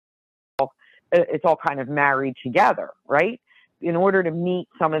it's all kind of married together, right? In order to meet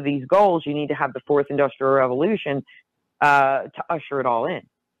some of these goals, you need to have the fourth industrial revolution to usher it all in.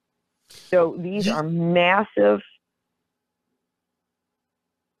 So these are massive.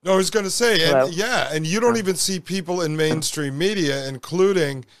 No, I was going to say, and you don't even see people in mainstream media,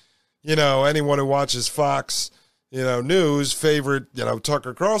 including, anyone who watches Fox, news, favorite,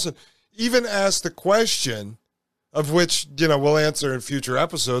 Tucker Carlson, even ask the question, of which, we'll answer in future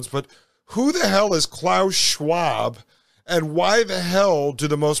episodes, but who the hell is Klaus Schwab, and why the hell do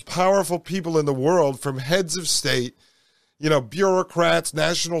the most powerful people in the world, from heads of state, bureaucrats,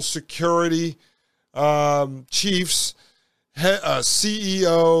 national security chiefs,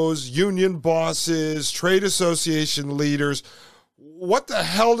 CEOs, union bosses, trade association leaders, what the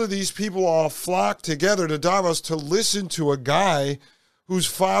hell do these people all flock together to Davos to listen to a guy whose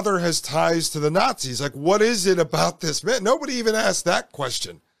father has ties to the Nazis? Like, what is it about this man? Nobody even asked that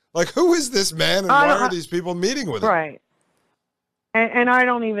question. Like, who is this man, and why are these people meeting with him? Right. And I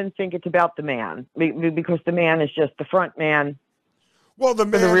don't even think it's about the man, because the man is just the front man. Well, the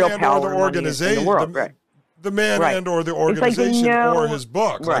man, the real and power or the organization, in the world, right? The man and or the organization or his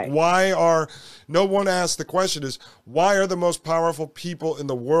book. Right. Like, no one asked the question is, why are the most powerful people in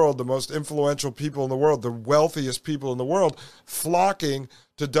the world, the most influential people in the world, the wealthiest people in the world, flocking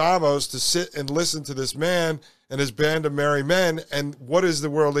to Davos to sit and listen to this man and his band of merry men? And what is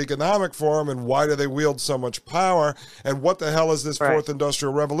the World Economic Forum, and why do they wield so much power? And what the hell is this fourth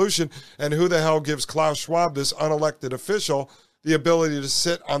industrial revolution? And who the hell gives Klaus Schwab, this unelected official, the ability to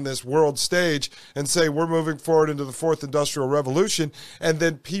sit on this world stage and say, we're moving forward into the fourth industrial revolution, and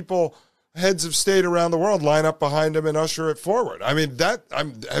then people, heads of state around the world, line up behind him and usher it forward? I mean,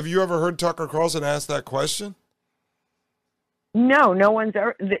 have you ever heard Tucker Carlson ask that question? No one's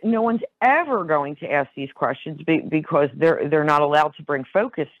ever going to ask these questions because they're not allowed to bring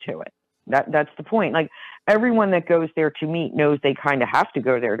focus to it. That's the point. Like, everyone that goes there to meet knows they kind of have to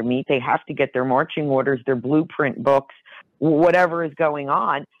go there to meet. They have to get their marching orders, their blueprint books, whatever is going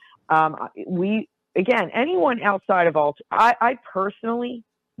on. Anyone outside of I personally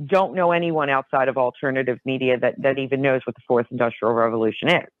don't know anyone outside of alternative media that even knows what the fourth industrial revolution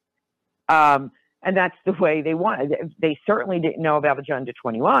is. And that's the way they want it. They certainly didn't know about Agenda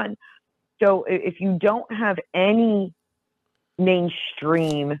 21. So if you don't have any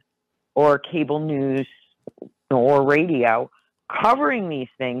mainstream or cable news or radio covering these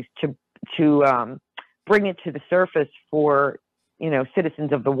things to bring it to the surface for,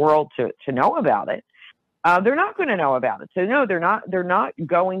 citizens of the world to know about it, they're not going to know about it. So no, they're not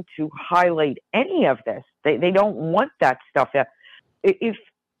going to highlight any of this. They don't want that stuff.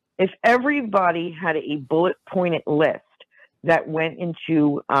 If everybody had a bullet pointed list that went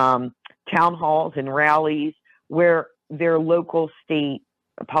into town halls and rallies where their local state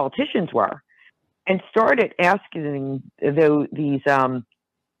politicians were, and started asking these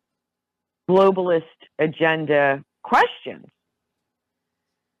globalist agenda questions,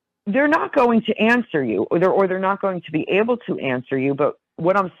 they're not going to answer you, or they're not going to be able to answer you. But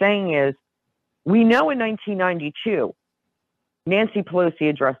what I'm saying is, we know in 1992, Nancy Pelosi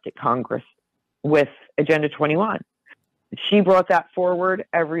addressed at Congress with Agenda 21. She brought that forward,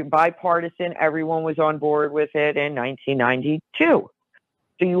 bipartisan, everyone was on board with it in 1992. So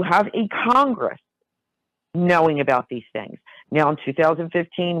you have a Congress knowing about these things. Now in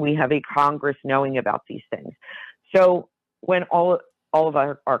 2015, we have a Congress knowing about these things. So when all of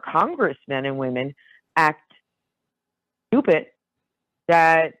our congressmen and women act stupid,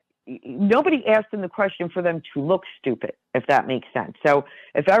 that nobody asked them the question for them to look stupid, if that makes sense. So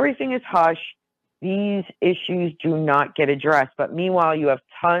if everything is hush, these issues do not get addressed. But meanwhile, you have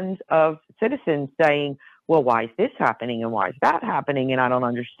tons of citizens saying, well, why is this happening? And why is that happening? And I don't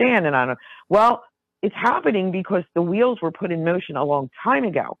understand. Well, it's happening because the wheels were put in motion a long time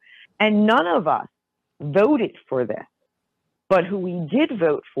ago. And none of us voted for this. But who we did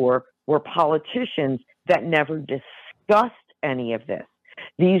vote for were politicians that never discussed any of this.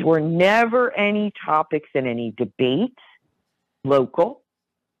 These were never any topics in any debates, local,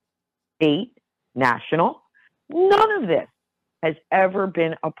 state, national. None of this has ever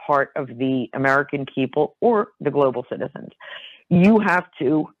been a part of the American people or the global citizens. You have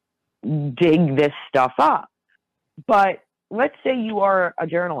to dig this stuff up. But let's say you are a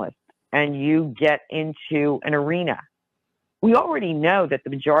journalist and you get into an arena. We already know that the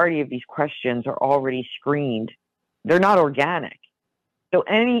majority of these questions are already screened. They're not organic. So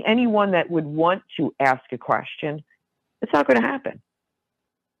anyone that would want to ask a question, it's not going to happen.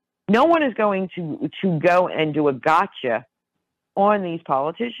 No one is going to go and do a gotcha on these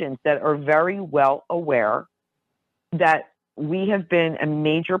politicians that are very well aware that we have been a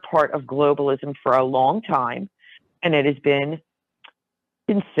major part of globalism for a long time, and it has been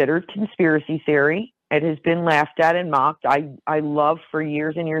considered conspiracy theory. It has been laughed at and mocked. I love for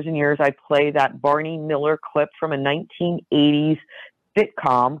years and years and years, I play that Barney Miller clip from a 1980s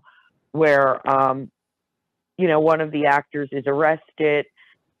sitcom where, one of the actors is arrested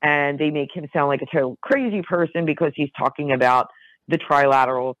and they make him sound like a total crazy person because he's talking about the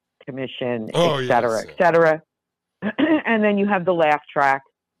Trilateral Commission, et cetera, et cetera. And then you have the laugh track.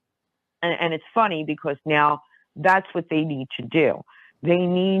 And it's funny because now that's what they need to do. They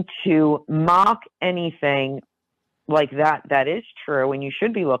need to mock anything like that is true and you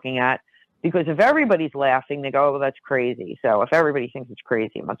should be looking at, because if everybody's laughing, they go, oh, well, that's crazy. So if everybody thinks it's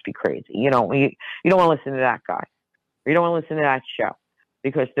crazy, it must be crazy. You don't want to listen to that guy. Or you don't want to listen to that show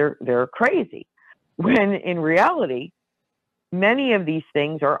because they're crazy. When in reality, many of these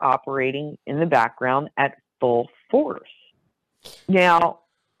things are operating in the background at full force. Now,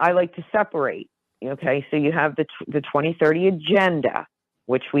 I like to separate. Okay, so you have the 2030 agenda,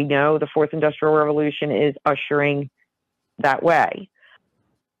 which we know the Fourth Industrial Revolution is ushering that way.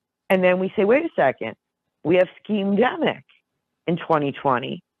 And then we say, wait a second, we have schemedemic in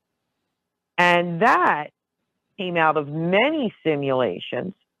 2020. And that came out of many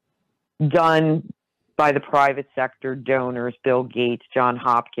simulations done by the private sector, donors, Bill Gates, John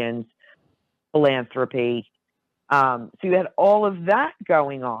Hopkins, philanthropy. So you had all of that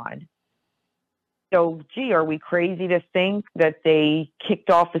going on. So, gee, are we crazy to think that they kicked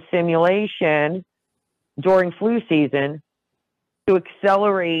off a simulation during flu season to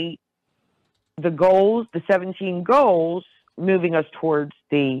accelerate the goals, the 17 goals, moving us towards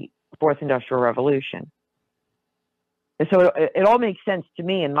the Fourth Industrial Revolution? And so it all makes sense to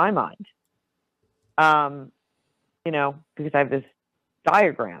me in my mind, because I have this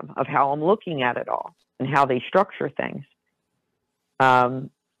diagram of how I'm looking at it all and how they structure things. And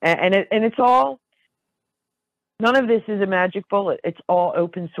it's all, none of this is a magic bullet. It's all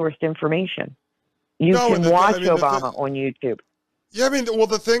open sourced information. You can watch Obama on YouTube. Yeah,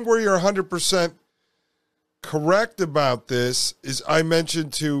 the thing where you're 100% correct about this is I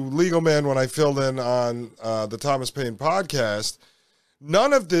mentioned to Legal Man when I filled in on the Thomas Paine podcast,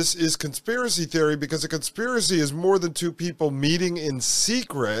 none of this is conspiracy theory because a conspiracy is more than two people meeting in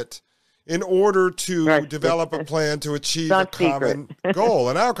secret in order to develop a plan to achieve a common goal,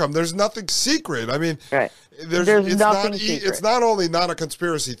 an outcome. There's nothing secret. It's not only not a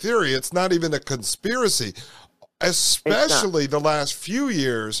conspiracy theory, it's not even a conspiracy. Especially the last few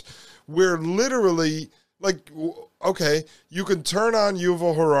years, where literally, you can turn on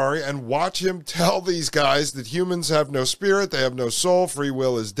Yuval Harari and watch him tell these guys that humans have no spirit, they have no soul, free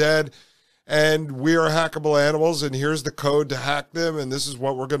will is dead, and we are hackable animals, and here's the code to hack them, and this is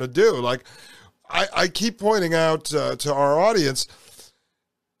what we're going to do. I keep pointing out to our audience,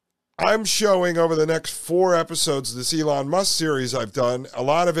 I'm showing over the next 4 episodes of this Elon Musk series I've done, a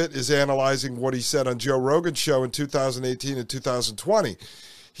lot of it is analyzing what he said on Joe Rogan's show in 2018 and 2020.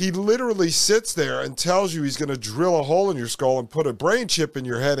 He literally sits there and tells you he's going to drill a hole in your skull and put a brain chip in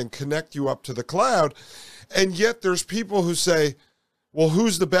your head and connect you up to the cloud. And yet there's people who say, well,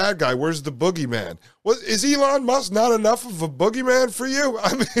 who's the bad guy? Where's the boogeyman? Well, is Elon Musk not enough of a boogeyman for you?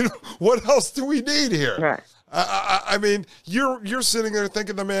 What else do we need here? Right. You're sitting there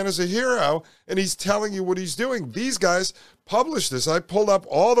thinking the man is a hero, and he's telling you what he's doing. These guys publish this. I pulled up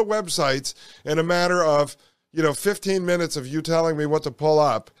all the websites in a matter of 15 minutes of you telling me what to pull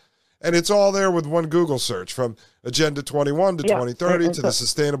up, and it's all there with one Google search, from Agenda 21 to 2030 to the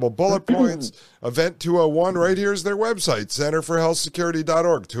Sustainable Bullet Points, Event 201. Right here's their website,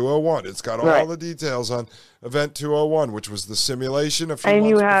 centerforhealthsecurity.org, 201. It's got all the details on Event 201, which was the simulation a few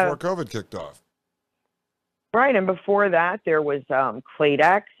months before COVID kicked off. Right, and before that, there was Clade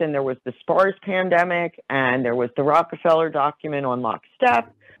X, and there was the SPARS pandemic, and there was the Rockefeller document on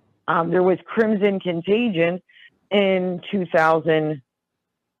lockstep. There was Crimson Contagion in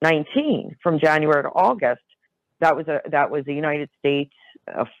 2019, from January to August. That was the United States,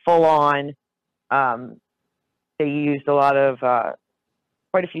 full-on. They used a lot of,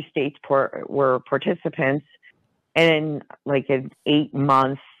 quite a few states were participants in an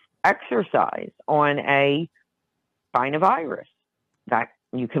 8-month exercise on a kind of virus. That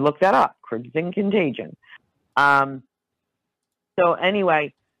you can look that up, Crimson Contagion. So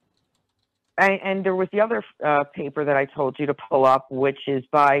anyway, and there was the other paper that I told you to pull up, which is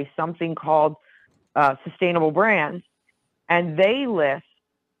by something called Sustainable Brands, and they list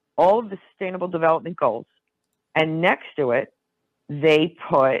all of the Sustainable Development Goals, and next to it, they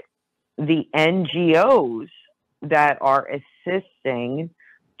put the NGOs that are assisting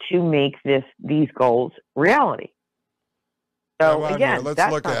to make these goals reality. So I'm on again, here. Let's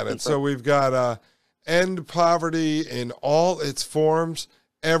that's look not at it. secret. So we've got end poverty in all its forms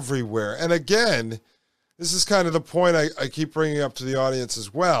everywhere. And again, this is kind of the point I keep bringing up to the audience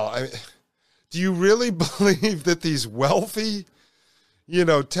as well. Do you really believe that these wealthy,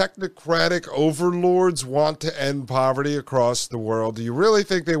 technocratic overlords want to end poverty across the world? Do you really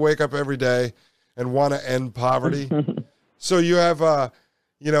think they wake up every day and want to end poverty? So you have,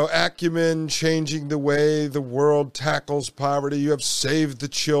 Acumen changing the way the world tackles poverty. You have Save the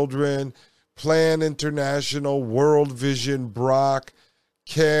Children, Plan International, World Vision, Brock,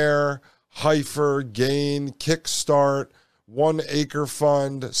 CARE, Heifer, Gain, Kickstart, 1 Acre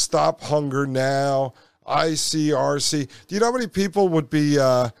Fund, Stop Hunger Now, ICRC. Do you know how many people would be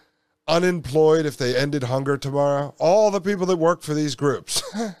unemployed if they ended hunger tomorrow? All the people that work for these groups.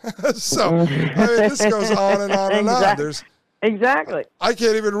 So, this goes on and on and on. Exactly. I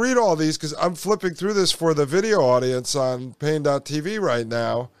can't even read all these because I'm flipping through this for the video audience on Pain.tv right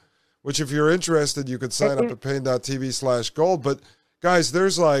now, which if you're interested, you could sign up at Pain.tv/gold. But guys,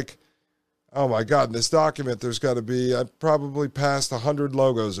 there's oh my God, in this document, there's got to be, probably past 100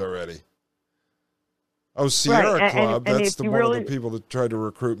 logos already. Oh, Sierra right. Club, and that's one of the people that tried to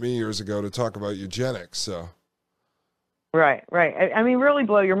recruit me years ago to talk about eugenics. So, Right. Really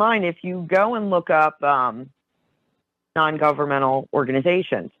blow your mind if you go and look up non-governmental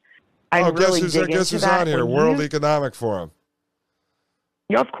organizations. Guess who's on here? World Economic Forum.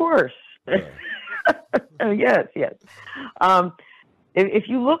 Yeah, of course. Yeah. Yes. If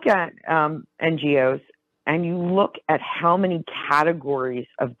you look at NGOs and you look at how many categories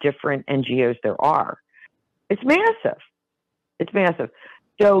of different NGOs there are, it's massive.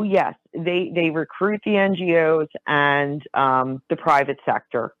 So yes, they recruit the NGOs and the private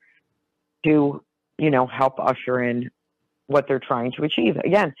sector to, help usher in what they're trying to achieve.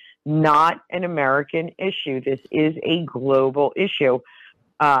 Again, not an American issue. This is a global issue.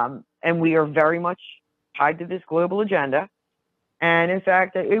 And we are very much tied to this global agenda. And in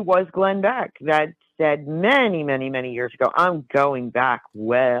fact, it was Glenn Beck that said many, many, many years ago, I'm going back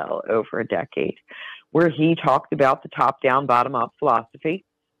well over a decade, where he talked about the top-down, bottom-up philosophy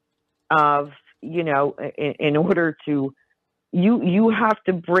of, in order to, you have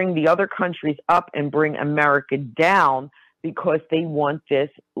to bring the other countries up and bring America down because they want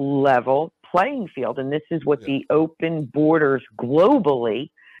this level playing field. And this is what the open borders globally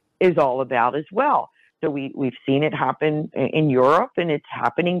is all about as well. So we've seen it happen in Europe, and it's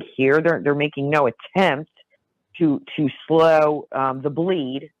happening here. They're making no attempt to slow the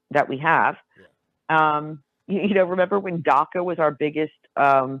bleed that we have. Remember when DACA was our biggest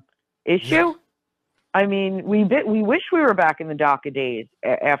issue? I mean, we wish we were back in the DACA days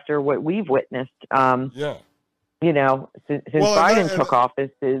after what we've witnessed. Since Biden took office,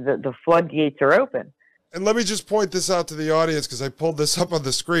 the floodgates are open. And let me just point this out to the audience because I pulled this up on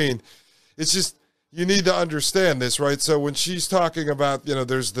the screen. It's just, you need to understand this, right? So when she's talking about,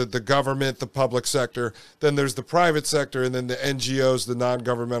 there's the government, the public sector, then there's the private sector, and then the NGOs, the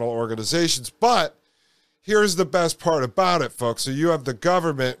non-governmental organizations. But here's the best part about it, folks. So you have the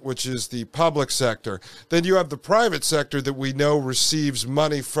government, which is the public sector. Then you have the private sector that we know receives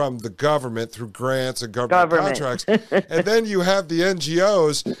money from the government through grants and government contracts. And then you have the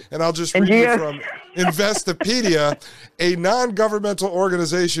NGOs, and I'll just read you from Investopedia. A non-governmental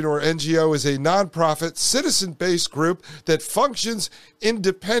organization, or NGO, is a nonprofit, citizen-based group that functions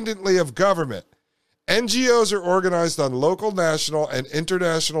independently of government. NGOs are organized on local, national, and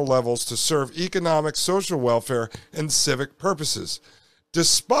international levels to serve economic, social welfare, and civic purposes.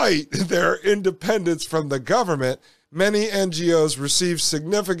 Despite their independence from the government, many NGOs receive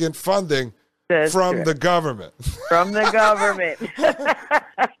significant funding from the government. From the government.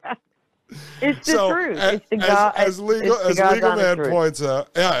 It's the truth. It's the as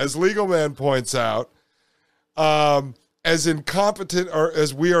Legal Man points out, as incompetent or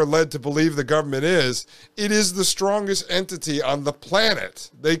as we are led to believe the government is, it is the strongest entity on the planet.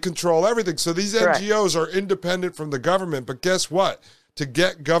 They control everything. So these NGOs are independent from the government. But guess what? To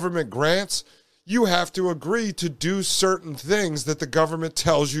get government grants, you have to agree to do certain things that the government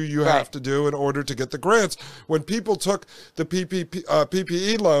tells you have to do in order to get the grants. When people took the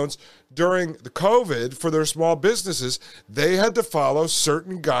PPE loans during the COVID for their small businesses, they had to follow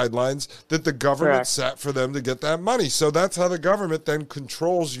certain guidelines that the government set for them to get that money. So that's how the government then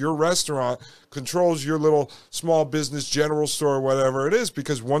controls your restaurant, controls your little small business general store, whatever it is,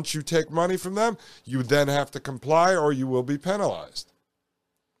 because once you take money from them, you then have to comply or you will be penalized.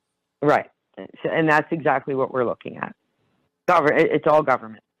 Right. And that's exactly what we're looking at. It's all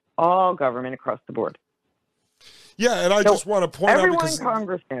government across the board. Yeah, and I just want to point out, everyone in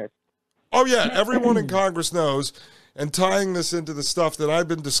Congress knows. Oh, yeah, everyone in Congress knows, and tying this into the stuff that I've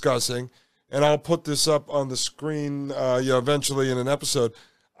been discussing, and I'll put this up on the screen eventually in an episode.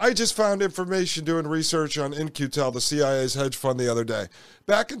 I just found information doing research on In-Q-Tel, the CIA's hedge fund, the other day.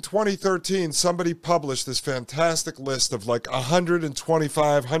 Back in 2013, somebody published this fantastic list of like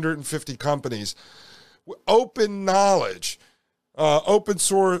 125, 150 companies. Open knowledge, open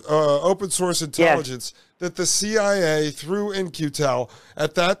source intelligence that the CIA, through In-Q-Tel,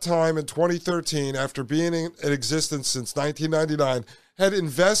 at that time in 2013, after being in existence since 1999, had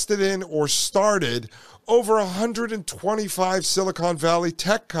invested in or started over 125 Silicon Valley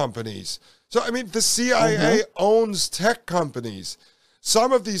tech companies. So, I mean, the CIA owns tech companies.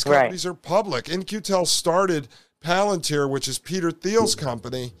 Some of these companies are public. In-Q-Tel started Palantir, which is Peter Thiel's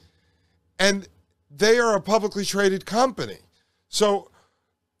company, and they are a publicly traded company. So,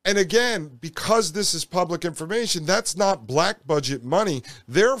 and again, because this is public information, that's not black budget money.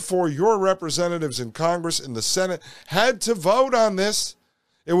 Therefore, your representatives in Congress and the Senate had to vote on this.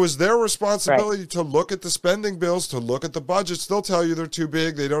 It was their responsibility to look at the spending bills, to look at the budgets. They'll tell you they're too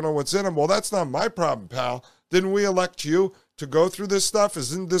big. They don't know what's in them. Well, that's not my problem, pal. Didn't we elect you to go through this stuff?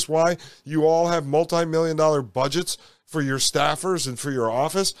 Isn't this why you all have multi-million-dollar budgets for your staffers and for your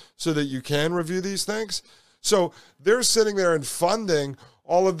office so that you can review these things? So they're sitting there and funding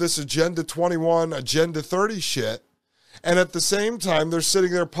all of this Agenda 21, Agenda 30 shit. And at the same time, they're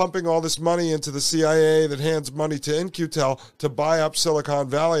sitting there pumping all this money into the CIA that hands money to In-Q-Tel to buy up Silicon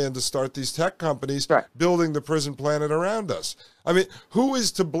Valley and to start these tech companies building the prison planet around us. I mean, who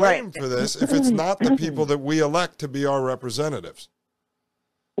is to blame for this if it's not the people that we elect to be our representatives?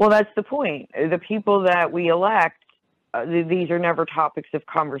 Well, that's the point. The people that we elect, these are never topics of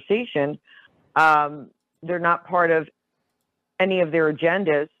conversation. They're not part of any of their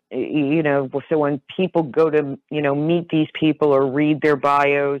agendas. So when people go to, meet these people or read their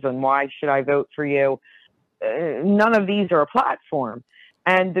bios on why should I vote for you, none of these are a platform.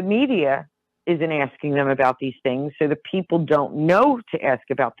 And the media isn't asking them about these things, so the people don't know to ask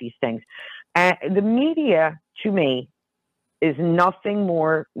about these things. And the media, to me, is nothing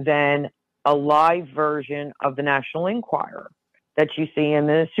more than a live version of the National Enquirer that you see in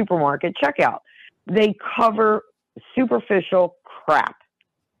the supermarket checkout. They cover superficial crap.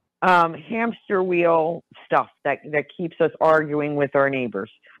 Hamster wheel stuff that keeps us arguing with our neighbors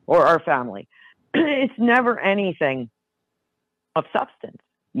or our family. It's never anything of substance.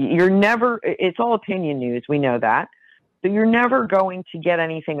 It's all opinion news. We know that. So you're never going to get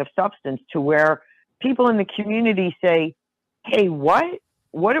anything of substance to where people in the community say, hey, what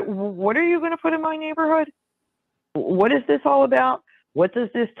are you going to put in my neighborhood? What is this all about? What does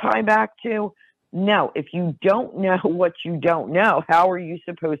this tie back to? No, if you don't know what you don't know, how are you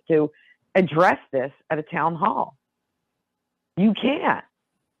supposed to address this at a town hall? You can't.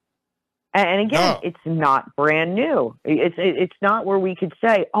 And again, It's not brand new. It's not where we could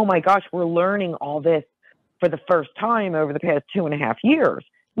say, oh my gosh, we're learning all this for the first time over the past 2.5 years.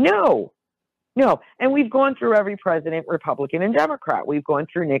 No. And we've gone through every president, Republican and Democrat. We've gone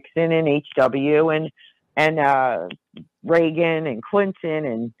through Nixon and H.W. and Reagan and Clinton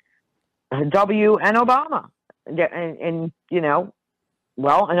and W and Obama. And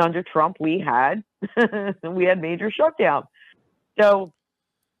under Trump, we had major shutdown. So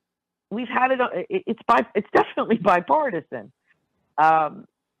we've had it. It's definitely bipartisan.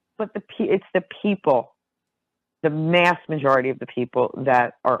 But it's the people, the mass majority of the people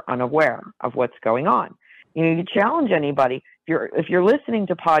that are unaware of what's going on. You challenge anybody. If you're listening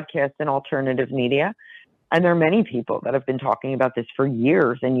to podcasts and alternative media, and there are many people that have been talking about this for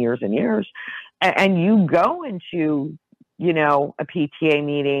years and years and years, and you go into, a PTA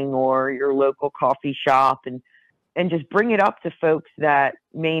meeting or your local coffee shop and just bring it up to folks that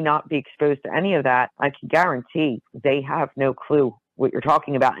may not be exposed to any of that, I can guarantee they have no clue what you're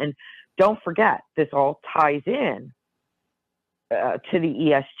talking about. And don't forget, this all ties in to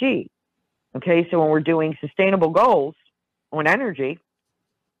the ESG. Okay, so when we're doing sustainable goals on energy,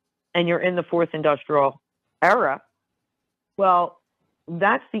 and you're in the fourth industrial era, well,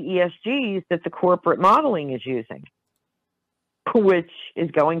 that's the ESGs that the corporate modeling is using, which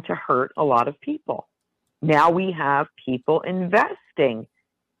is going to hurt a lot of people. Now we have people investing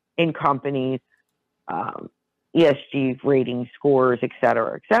in companies, ESG rating scores, et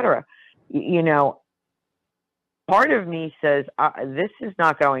cetera, et cetera. Part of me says this is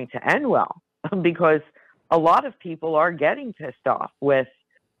not going to end well because a lot of people are getting pissed off with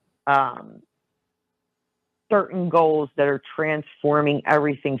certain goals that are transforming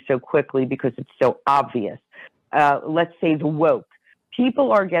everything so quickly because it's so obvious. Let's say the woke.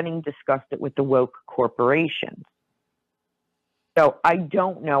 People are getting disgusted with the woke corporations. So I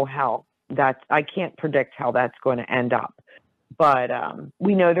don't know how I can't predict how that's going to end up. But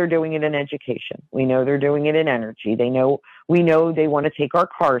we know they're doing it in education. We know they're doing it in energy. We know they want to take our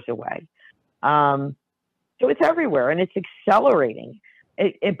cars away. So it's everywhere, and it's accelerating.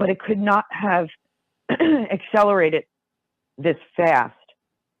 But it could not have accelerated this fast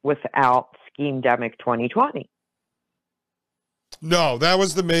without Scheme-demic 2020. No, that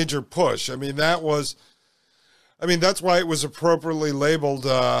was the major push. I mean, that's why it was appropriately labeled,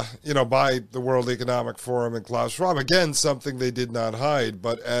 by the World Economic Forum and Klaus Schwab. Again, something they did not hide,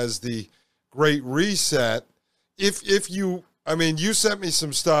 but as the Great Reset, you sent me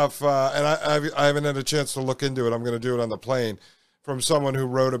some stuff, and I haven't had a chance to look into it. I'm going to do it on the plane, from someone who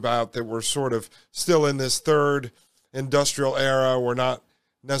wrote about that we're sort of still in this third industrial era. We're not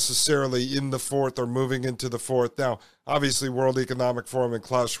necessarily in the fourth or moving into the fourth. Now, obviously, World Economic Forum and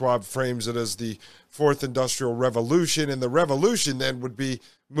Klaus Schwab frames it as the fourth industrial revolution, and the revolution then would be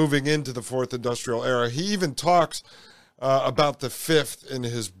moving into the fourth industrial era. He even talks about the fifth in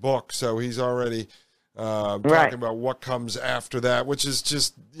his book, so he's already talking about what comes after that, which is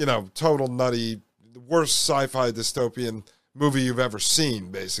just, total nutty, the worst sci-fi dystopian movie you've ever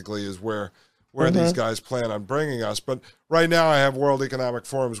seen, basically, is where these guys plan on bringing us. But right now I have World Economic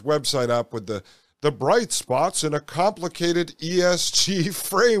Forum's website up with the bright spots in a complicated ESG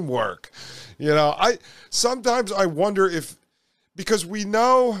framework. Sometimes I wonder if, because we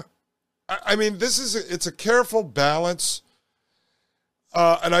know, it's a careful balance.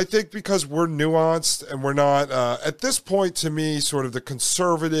 And I think because we're nuanced and we're not, at this point, to me, sort of the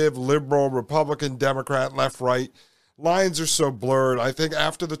conservative, liberal, Republican, Democrat, left, right, lines are so blurred. I think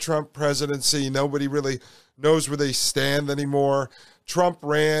after the Trump presidency, nobody really knows where they stand anymore. Trump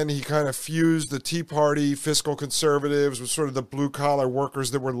ran, he kind of fused the Tea Party fiscal conservatives with sort of the blue-collar workers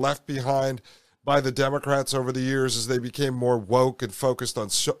that were left behind by the Democrats over the years as they became more woke and focused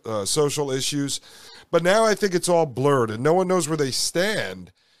on social issues. But now I think it's all blurred and no one knows where they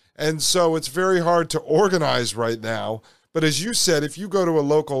stand. And so it's very hard to organize right now. But as you said, if you go to a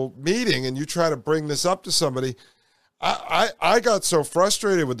local meeting and you try to bring this up to somebody, I got so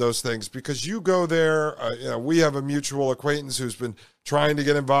frustrated with those things because you go there, we have a mutual acquaintance who's been trying to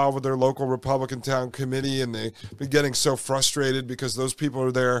get involved with their local Republican town committee, and they've been getting so frustrated because those people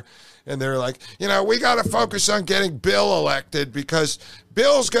are there and they're like, we got to focus on getting Bill elected because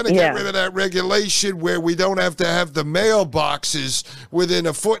Bill's going to get rid of that regulation where we don't have to have the mailboxes within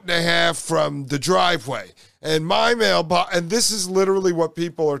a foot and a half from the driveway. And my mailbox, and this is literally what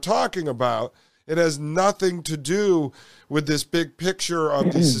people are talking about. It has nothing to do with this big picture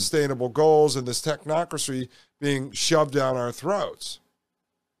of these sustainable goals and this technocracy being shoved down our throats.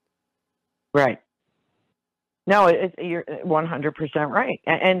 Right. No, you're 100% right.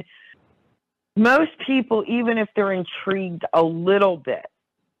 And most people, even if they're intrigued a little bit,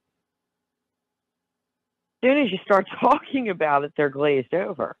 as soon as you start talking about it, they're glazed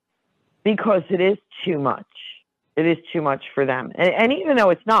over because it is too much. It is too much for them. And even though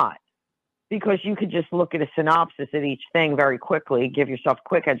it's not, because you could just look at a synopsis of each thing very quickly, give yourself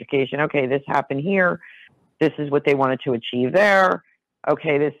quick education. Okay, this happened here. This is what they wanted to achieve there.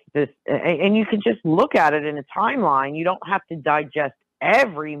 Okay, and you can just look at it in a timeline. You don't have to digest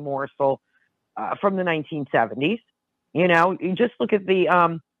every morsel from the 1970s. You just look at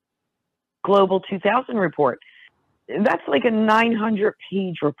the Global 2000 report. That's like a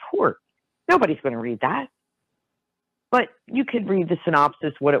 900-page report. Nobody's going to read that. But you could read the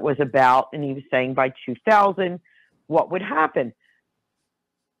synopsis, what it was about, and he was saying by 2000, what would happen.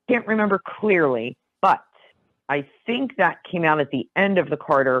 Can't remember clearly, but I think that came out at the end of the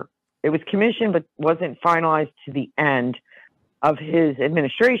Carter. It was commissioned, but wasn't finalized to the end of his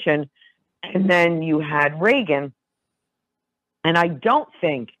administration. And then you had Reagan, and I don't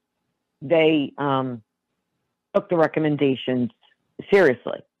think they took the recommendations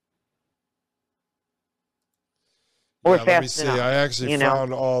seriously. Or let me see. Enough, I actually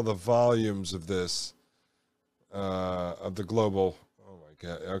found all the volumes of this, of the global. Oh my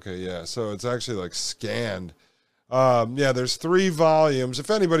God. Okay, yeah. So it's actually like scanned. There's 3 volumes. If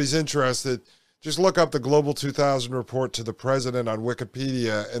anybody's interested, just look up the Global 2000 report to the president on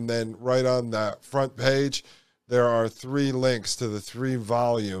Wikipedia, and then right on the front page, there are 3 links to the 3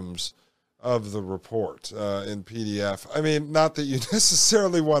 volumes of the report in PDF. I mean, not that you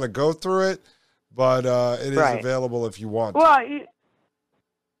necessarily want to go through it, but it is available if you want. Well,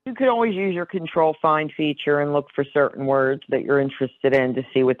 you could always use your control find feature and look for certain words that you're interested in to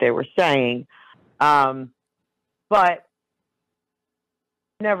see what they were saying. But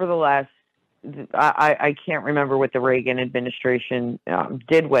nevertheless, I can't remember what the Reagan administration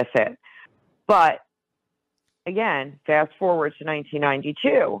did with it. But again, fast forward to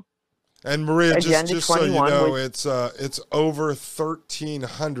 1992, And Maria, Agenda just so you 21 know, was, it's over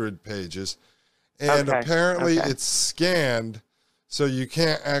 1,300 pages, and okay, apparently okay. it's scanned, so you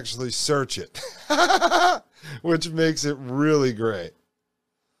can't actually search it, which makes it really great.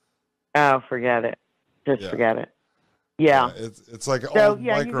 Oh, forget it. Just Yeah. forget it. Yeah. It's like So, old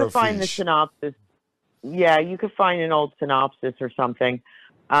yeah, you could find the microfiche. synopsis. Yeah, you could find an old synopsis or something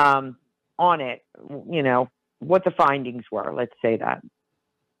on it, what the findings were, let's say that.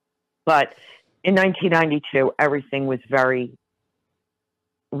 But in 1992, everything was very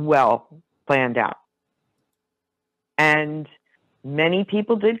well planned out. And many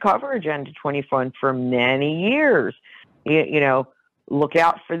people did cover Agenda 21 for many years. Look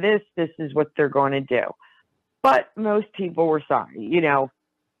out for this. This is what they're going to do. But most people were sorry.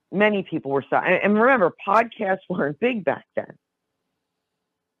 Many people were sorry. And remember, podcasts weren't big back then.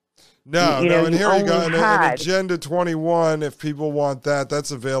 No, and here you go. Had... And Agenda 21, if people want that,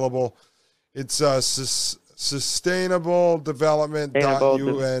 that's available. It's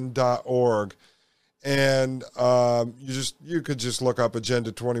sustainabledevelopment.un.org. And you could just look up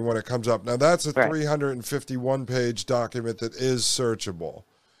Agenda 21. It comes up. Now, that's a 351-page document that is searchable.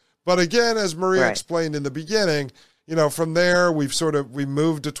 But again, as Maria explained in the beginning, from there, we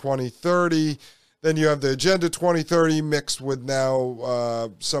moved to 2030. Then you have the Agenda 2030 mixed with now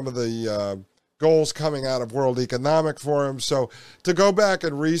some of the goals coming out of World Economic Forum. So to go back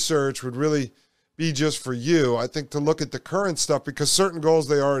and research would really be just for you. I think to look at the current stuff, because certain goals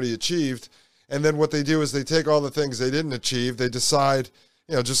they already achieved. And then what they do is they take all the things they didn't achieve. They decide,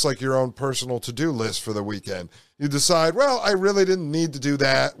 just like your own personal to-do list for the weekend. You decide, well, I really didn't need to do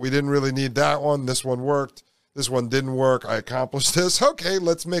that. We didn't really need that one. This one worked. This one didn't work. I accomplished this. Okay,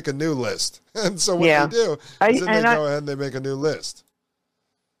 let's make a new list. And so what they do is then they go ahead and they make a new list.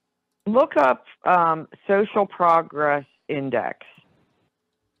 Look up Social Progress Index.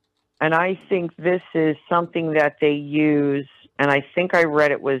 And I think this is something that they use, and I think I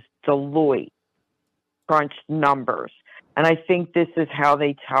read it was Deloitte crunched numbers. And I think this is how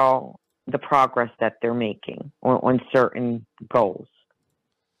they tell the progress that they're making on certain goals.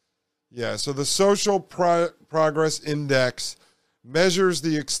 Yeah, so the Social Progress Index measures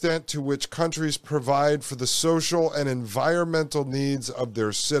the extent to which countries provide for the social and environmental needs of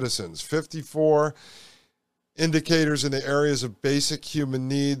their citizens. 54 indicators in the areas of basic human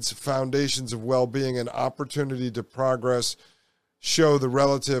needs, foundations of well-being, and opportunity to progress show the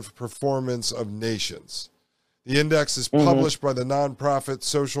relative performance of nations. The index is published by the nonprofit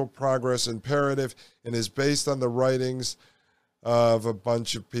Social Progress Imperative and is based on the writings of a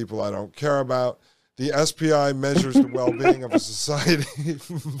bunch of people I don't care about. The SPI measures the well-being of a society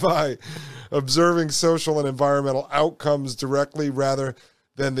by observing social and environmental outcomes directly rather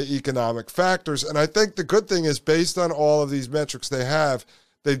than the economic factors. And I think the good thing is, based on all of these metrics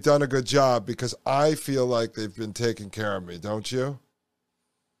they've done a good job, because I feel like they've been taking care of me, don't you?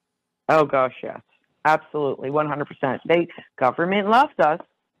 Oh, gosh, yes. Absolutely, 100%. Government loves us.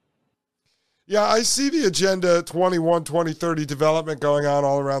 Yeah, I see the Agenda 21, 2030 development going on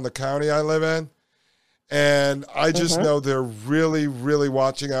all around the county I live in. And I just know they're really, really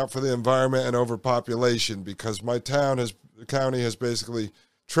watching out for the environment and overpopulation, because my county has basically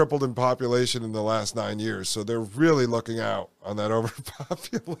tripled in population in the last 9 years. So they're really looking out on that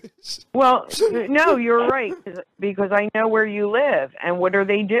overpopulation. Well, no, you're right, because I know where you live. And what are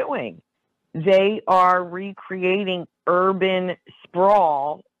they doing? They are recreating urban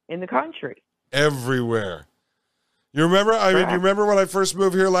sprawl in the country. Everywhere. You remember? You remember when I first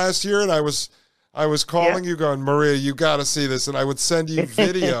moved here last year, and I was calling you going, Maria, you got to see this. And I would send you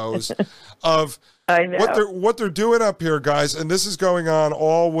videos of what they're doing up here, guys. And this is going on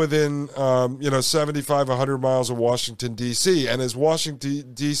all within, 75, 100 miles of Washington, D.C. And as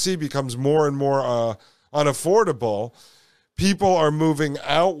Washington, D.C. becomes more and more unaffordable, people are moving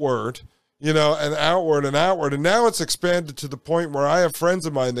outward, and outward and outward. And now it's expanded to the point where I have friends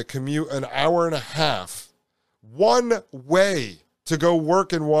of mine that commute an hour and a half one way to go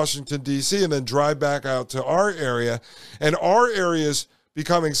work in Washington, D.C., and then drive back out to our area. And our area is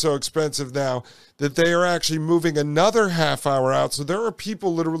becoming so expensive now that they are actually moving another half hour out. So there are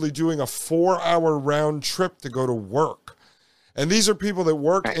people literally doing a 4-hour round trip to go to work. And these are people that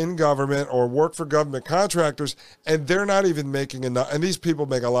work in government or work for government contractors, and they're not even making enough. And these people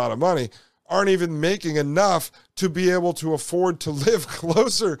make a lot of money, aren't even making enough to be able to afford to live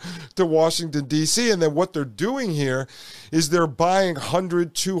closer to Washington, D.C. And then what they're doing here is they're buying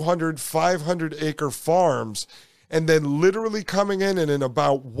 100, 200, 500-acre farms, and then literally coming in, and in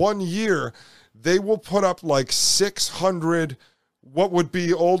about 1 year, they will put up like 600 what would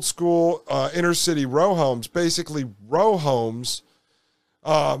be old school inner city row homes, basically row homes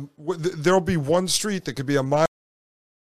There'll be one street that could be a mile